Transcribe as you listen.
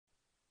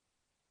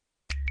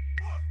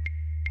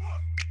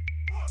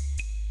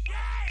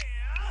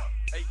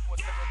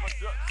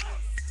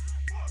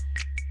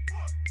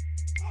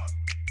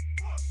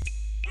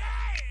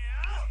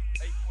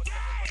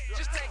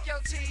Just take your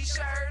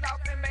t-shirt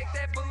off and make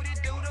that booty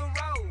do the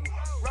roll.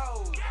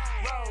 Roll,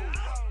 roll,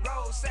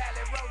 roll,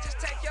 salad roll. Just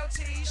take your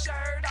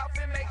t-shirt off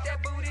and make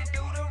that booty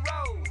do the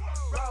roll.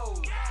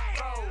 Roll,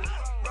 roll,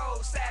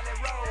 roll, salad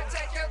roll. Now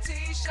take your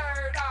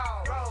t-shirt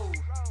off. Roll,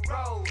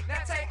 roll.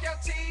 Now take your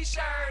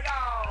t-shirt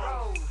off.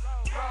 Roll,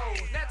 roll.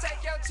 Now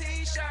take your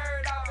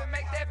t-shirt off and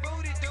make that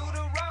booty do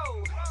the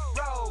roll.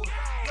 Roll,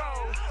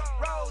 roll,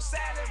 roll,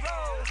 salad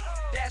roll.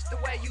 That's the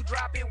way you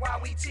drop it while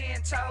we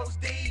 10 toes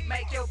deep.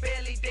 Make your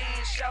belly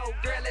dance show.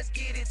 Girl, let's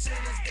get it to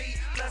this beat.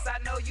 Plus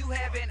I know you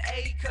having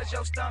ache cause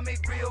your stomach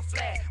real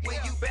flat. When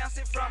you bounce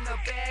it from the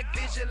back,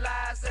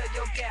 visualize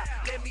your gap.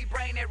 Let me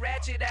bring that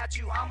ratchet out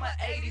you. I'm a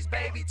 80s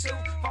baby too.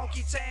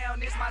 Funky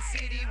town is my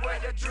city where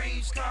the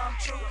dreams come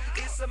true.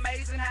 It's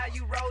amazing how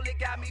you roll it,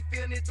 got me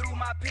feeling it through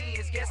my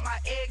pins. Guess my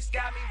ex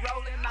got me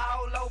rolling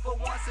all over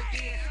once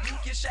again. You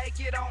can shake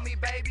it on me,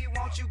 baby.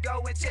 Won't you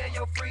go and tell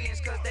your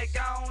friends? Cause they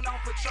gone on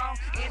Patron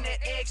and that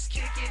X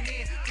kicking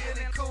in.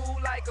 Feeling cool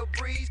like a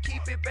breeze,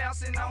 keep it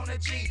bouncing on the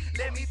G.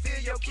 Let me feel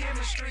your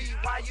chemistry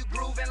while you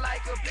grooving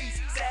like a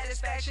beast.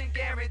 Satisfaction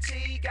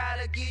guaranteed,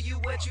 gotta give you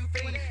what you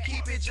feel.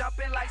 Keep it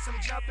jumping like some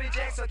jumping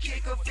jacks or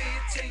kick a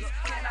 15.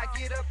 Can I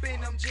get up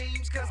in them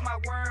jeans cause my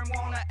worm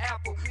want an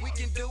apple? We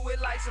can do it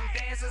like some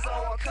dancers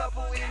or a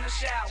couple in the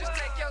shower. Just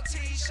take your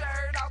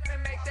t-shirt off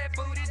and make that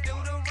booty do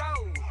the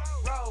roll.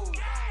 Roll,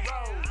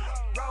 roll,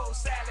 roll,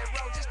 salad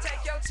roll. Just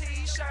take your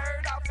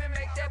t-shirt off and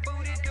make that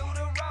booty do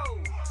the roll.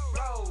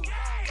 Roll,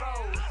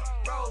 roll,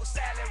 roll,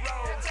 salad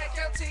roll. Now take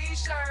your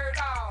t-shirt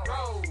off.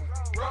 Roll,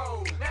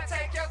 roll. Now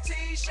take your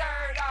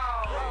t-shirt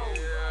off. Roll,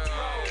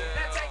 roll.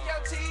 Now take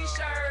your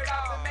t-shirt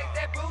off and make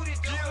that booty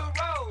do the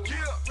roll.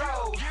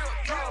 Roll,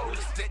 roll,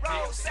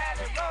 roll,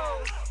 salad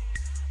roll.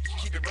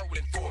 Keep it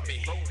rolling for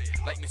me,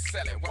 like Miss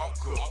Sally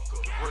Walker.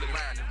 Roll it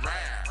round and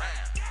round,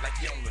 like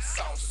you on the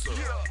salsa.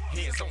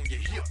 Hands on your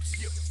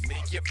hips,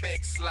 make your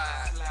back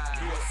slide.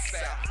 North,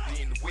 south,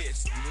 then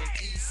west, then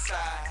east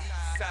side.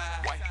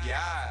 Wipe your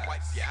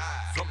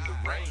eyes from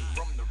the rain.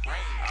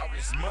 All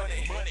this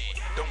money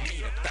don't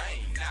mean a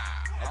thing.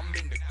 I'm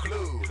in the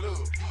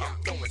club, I'm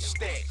throwing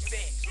stacks.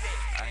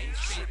 I ain't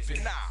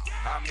tripping,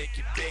 I make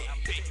it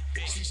back.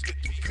 She's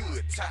looking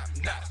good, top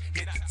notch,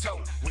 head to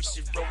toe. When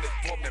she roll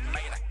it for me,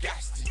 man, I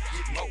got to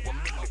get more. I'm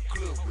in the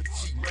club with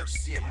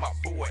gmurcee and my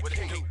boy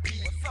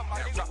KP.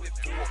 Now roll it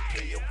for a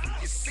player when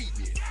you see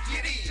me.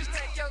 Get in. Just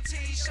take your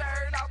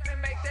t-shirt off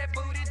and make that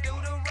booty do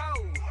the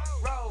roll.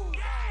 Roll,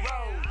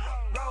 roll,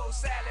 roll,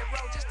 salad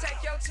roll. Just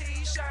take your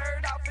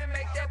t-shirt off and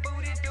make that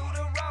booty do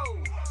the roll.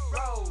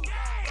 Roll,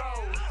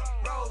 roll,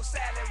 roll,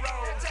 salad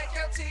roll. Now take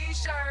your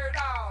t-shirt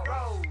off.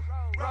 Roll,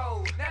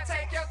 roll. Now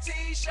take your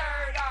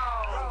t-shirt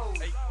off. Roll,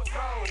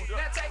 roll.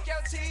 Now take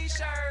your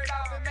t-shirt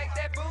off and make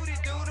that booty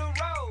do the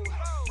roll.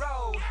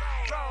 Roll,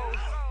 roll,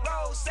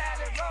 roll,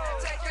 salad roll. Now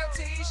take your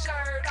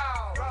t-shirt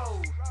off.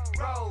 Roll,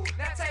 roll.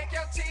 Now take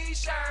your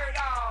t-shirt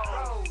off.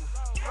 Roll,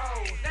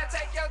 roll. Now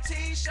take your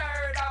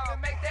t-shirt off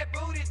and make that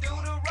booty do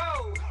the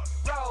roll.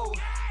 Roll,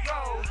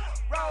 roll,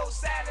 roll,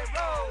 salad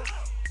roll.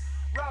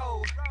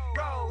 Roll,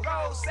 roll,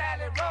 roll,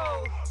 salad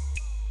roll.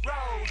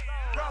 Roll,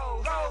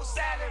 roll, roll,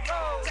 salad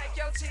roll. Take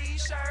your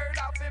t-shirt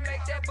off and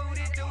make that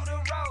booty do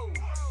the roll.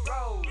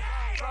 Roll,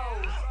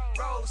 roll,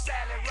 roll,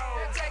 salad roll.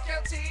 Now take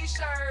your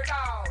t-shirt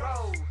off.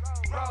 Roll,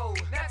 roll.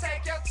 Now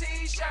take your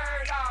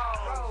t-shirt off.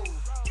 Roll,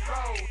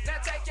 roll. Now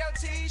take your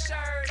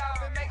t-shirt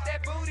off and make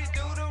that booty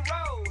do the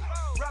roll.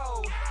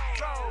 Roll,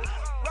 roll,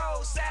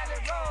 roll,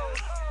 salad roll.